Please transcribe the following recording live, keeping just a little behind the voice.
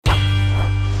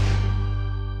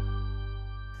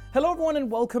Hello everyone and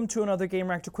welcome to another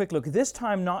Gamereactor Quick Look, this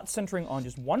time not centering on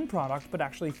just one product, but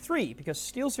actually three, because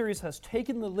SteelSeries has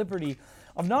taken the liberty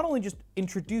of not only just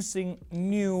introducing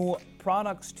new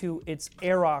products to its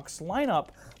Aerox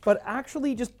lineup, but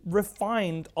actually just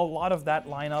refined a lot of that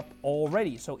lineup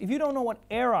already. So if you don't know what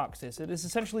Aerox is, it is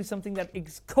essentially something that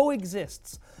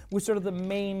coexists with sort of the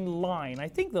main line. I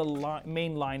think the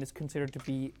main line is considered to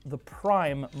be the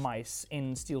Prime mice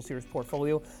in SteelSeries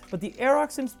portfolio, but the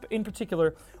Aerox in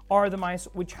particular are the mice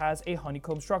which has a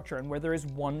honeycomb structure and where there is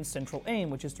one central aim,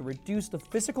 which is to reduce the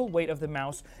physical weight of the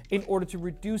mouse in order to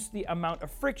reduce the amount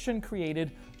of friction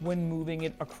created when moving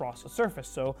it across a surface.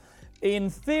 So in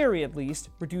theory at least,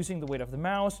 reducing the weight of the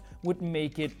mouse would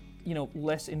make it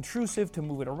less intrusive to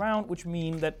move it around, which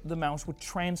means that the mouse would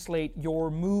translate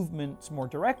your movements more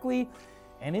directly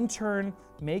and in turn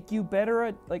make you better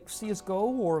at like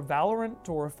CSGO or Valorant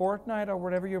or Fortnite or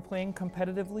whatever you're playing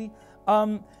competitively.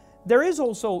 There is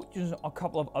also just a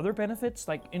couple of other benefits,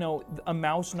 like a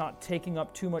mouse not taking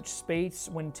up too much space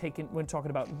when talking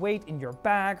about weight in your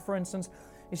bag, for instance.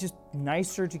 It's just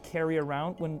nicer to carry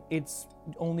around when it's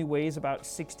only weighs about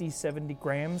 60-70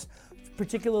 grams,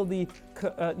 particularly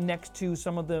next to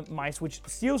some of the mice which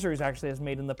SteelSeries actually has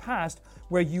made in the past,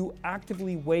 where you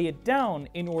actively weigh it down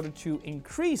in order to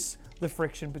increase the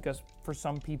friction, because for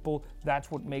some people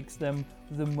that's what makes them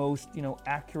the most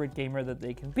accurate gamer that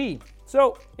they can be.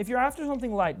 So if you're after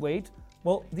something lightweight,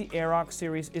 well, the Aerox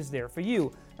series is there for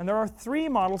you. And there are three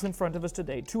models in front of us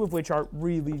today, two of which are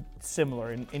really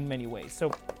similar in many ways.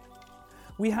 So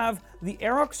we have the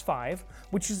Aerox 5,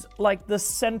 which is like the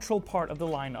central part of the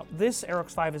lineup. This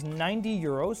Aerox 5 is 90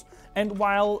 euros, and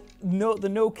while the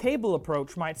no cable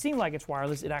approach might seem like it's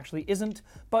wireless, it actually isn't,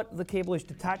 but the cable is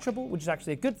detachable, which is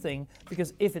actually a good thing,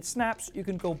 because if it snaps, you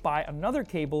can go buy another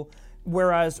cable,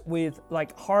 whereas with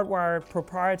like hardwired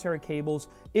proprietary cables,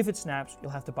 if it snaps,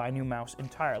 you'll have to buy a new mouse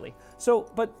entirely.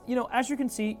 So, but as you can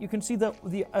see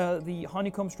the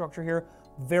honeycomb structure here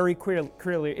very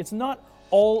clearly. It's not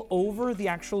all over the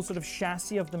actual sort of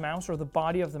chassis of the mouse or the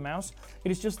body of the mouse.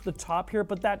 It is just the top here,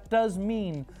 but that does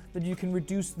mean that you can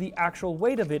reduce the actual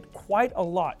weight of it quite a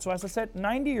lot. So as I said,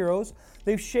 90 euros,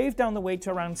 they've shaved down the weight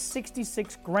to around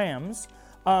 66 grams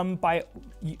by,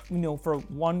 for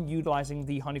one, utilizing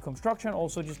the honeycomb structure and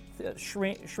also just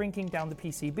shrinking down the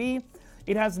PCB.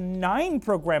 It has 9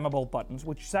 programmable buttons,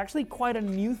 which is actually quite a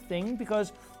new thing,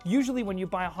 because usually when you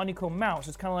buy a honeycomb mouse,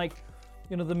 it's kind of like,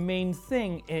 the main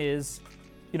thing is,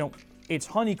 it's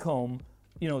honeycomb,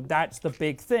 that's the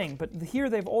big thing. But here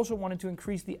they've also wanted to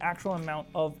increase the actual amount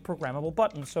of programmable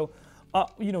buttons. So,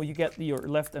 you get your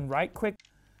left and right quick,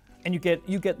 and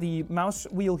you get the mouse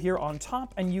wheel here on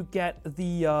top, and you get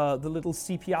the little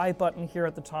CPI button here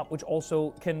at the top, which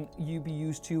also can be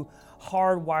used to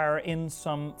hardwire in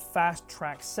some fast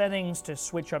track settings to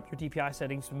switch up your DPI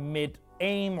settings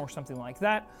mid-aim or something like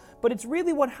that. But it's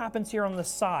really what happens here on the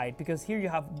side, because here you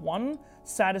have one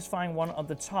satisfying one at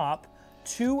the top,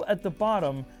 2 at the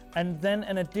bottom, and then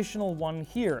an additional one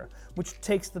here, which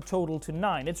takes the total to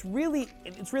 9. It's really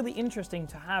interesting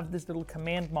to have this little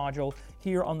command module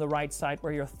here on the right side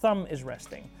where your thumb is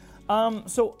resting.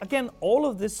 So again, all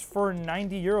of this for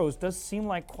 90 euros does seem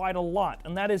like quite a lot,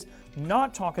 and that is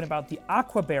not talking about the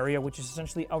Aqua Barrier, which is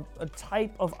essentially a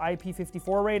type of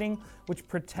IP54 rating, which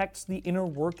protects the inner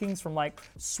workings from like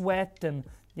sweat and,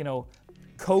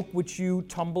 coke which you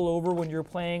tumble over when you're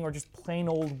playing, or just plain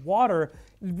old water.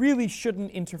 It really shouldn't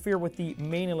interfere with the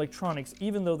main electronics,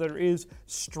 even though there is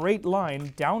straight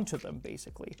line down to them,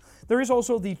 basically. There is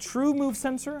also the TrueMove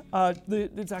sensor.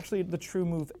 It's actually the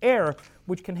TrueMove Air,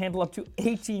 which can handle up to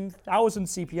 18,000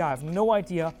 CPI. I have no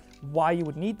idea why you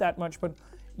would need that much, but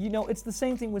it's the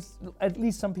same thing with, at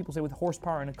least some people say, with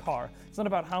horsepower in a car. It's not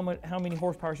about how many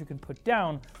horsepower you can put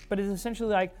down, but it's essentially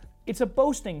like, it's a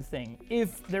boasting thing.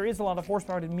 If there is a lot of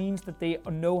horsepower, it means that they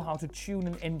know how to tune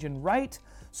an engine right.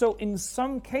 So in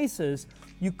some cases,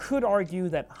 you could argue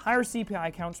that higher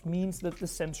CPI counts means that the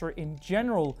sensor in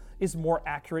general is more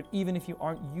accurate, even if you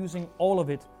aren't using all of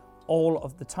it all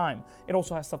of the time. It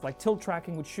also has stuff like tilt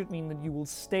tracking, which should mean that you will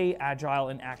stay agile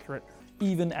and accurate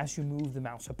even as you move the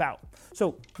mouse about.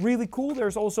 So really cool.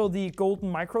 There's also the golden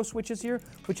micro switches here,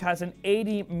 which has an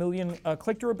 80 million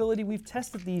click durability. We've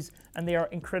tested these and they are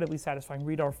incredibly satisfying.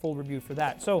 Read our full review for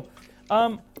that. So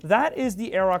that is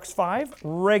the Aerox 5,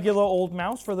 regular old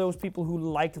mouse for those people who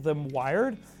like them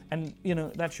wired. And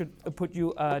that should put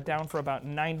you down for about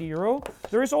 90 euro.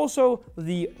 There is also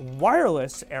the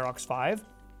wireless Aerox 5,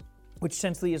 which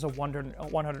essentially is a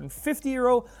 150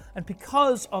 euro, and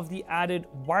because of the added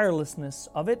wirelessness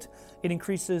of it, it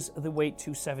increases the weight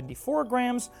to 74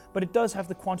 grams, but it does have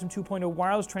the Quantum 2.0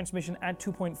 wireless transmission at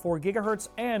 2.4 gigahertz,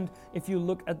 and if you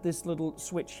look at this little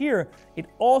switch here, it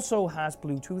also has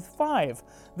Bluetooth 5.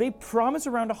 They promise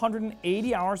around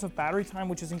 180 hours of battery time,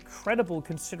 which is incredible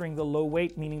considering the low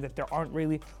weight, meaning that there aren't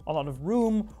really a lot of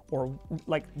room or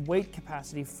like weight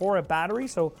capacity for a battery,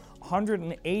 so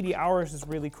 180 hours is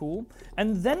really cool.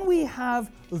 And then we have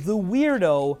the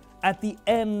weirdo at the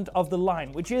end of the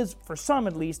line, which is, for some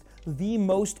at least, the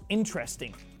most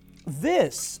interesting.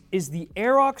 This is the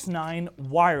Aerox 9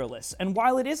 wireless, and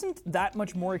while it isn't that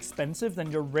much more expensive than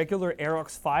your regular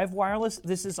Aerox 5 wireless,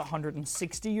 this is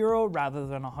 160 euro rather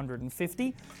than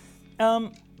 150.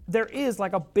 There is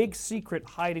like a big secret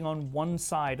hiding on one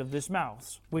side of this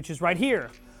mouse, which is right here,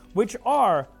 which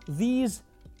are these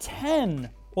 10,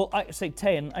 well, I say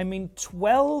 10, I mean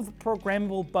 12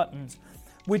 programmable buttons,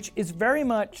 which is very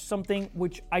much something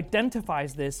which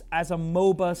identifies this as a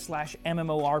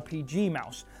MOBA/MMORPG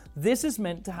mouse. This is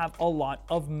meant to have a lot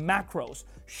of macros,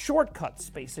 shortcuts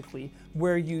basically,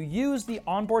 where you use the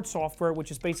onboard software, which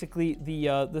is basically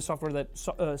the software that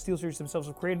SteelSeries themselves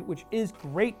have created, which is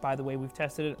great, by the way. We've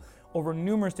tested it over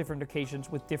numerous different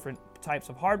occasions with different types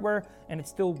of hardware, and it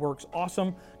still works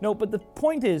awesome. No, but the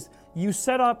point is, you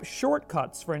set up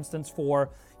shortcuts, for instance, for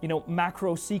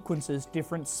macro sequences,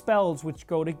 different spells which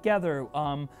go together,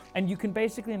 and you can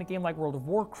basically, in a game like World of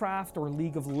Warcraft or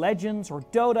League of Legends or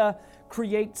Dota,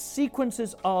 create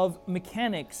sequences of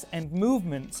mechanics and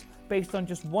movements based on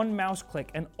just one mouse click,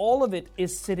 and all of it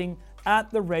is sitting at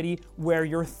the ready where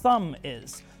your thumb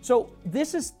is. So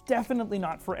this is definitely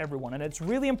not for everyone, and it's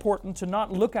really important to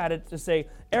not look at it to say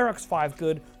Aerox 5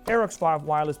 good, Aerox 5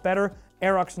 wireless better,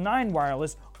 Aerox 9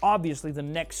 wireless obviously the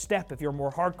next step if you're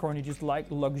more hardcore and you just like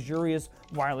luxurious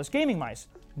wireless gaming mice.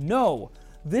 No,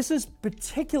 this is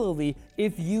particularly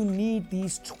if you need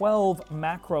these 12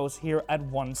 macros here at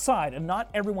one side, and not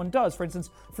everyone does. For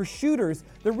instance, for shooters,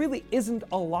 there really isn't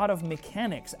a lot of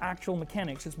mechanics, actual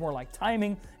mechanics. It's more like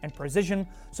timing and precision.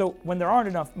 So when there aren't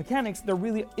enough mechanics, there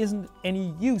really isn't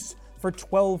any use for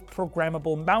 12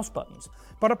 programmable mouse buttons.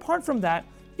 But apart from that,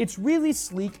 it's really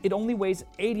sleek. It only weighs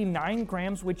 89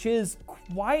 grams, which is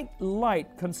quite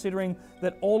light considering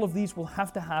that all of these will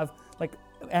have to have like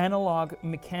analog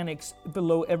mechanics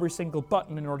below every single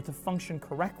button in order to function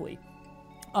correctly.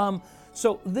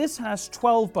 So this has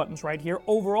 12 buttons right here.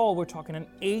 Overall, we're talking an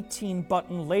 18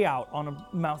 button layout on a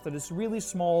mouse that is really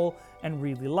small and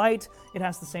really light. It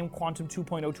has the same Quantum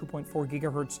 2.0, 2.4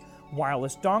 gigahertz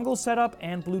wireless dongle setup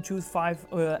and Bluetooth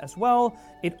 5 as well.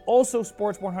 It also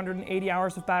sports 180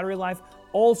 hours of battery life,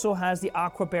 also has the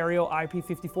Aquabarrio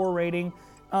IP54 rating.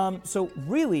 So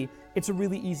really, it's a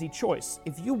really easy choice.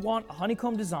 If you want a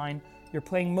honeycomb design, you're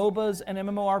playing MOBAs and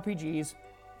MMORPGs,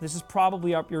 this is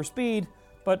probably up your speed.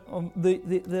 But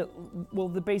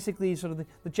basically sort of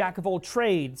the jack of all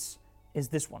trades is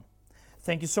this one.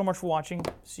 Thank you so much for watching.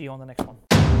 See you on the next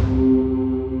one.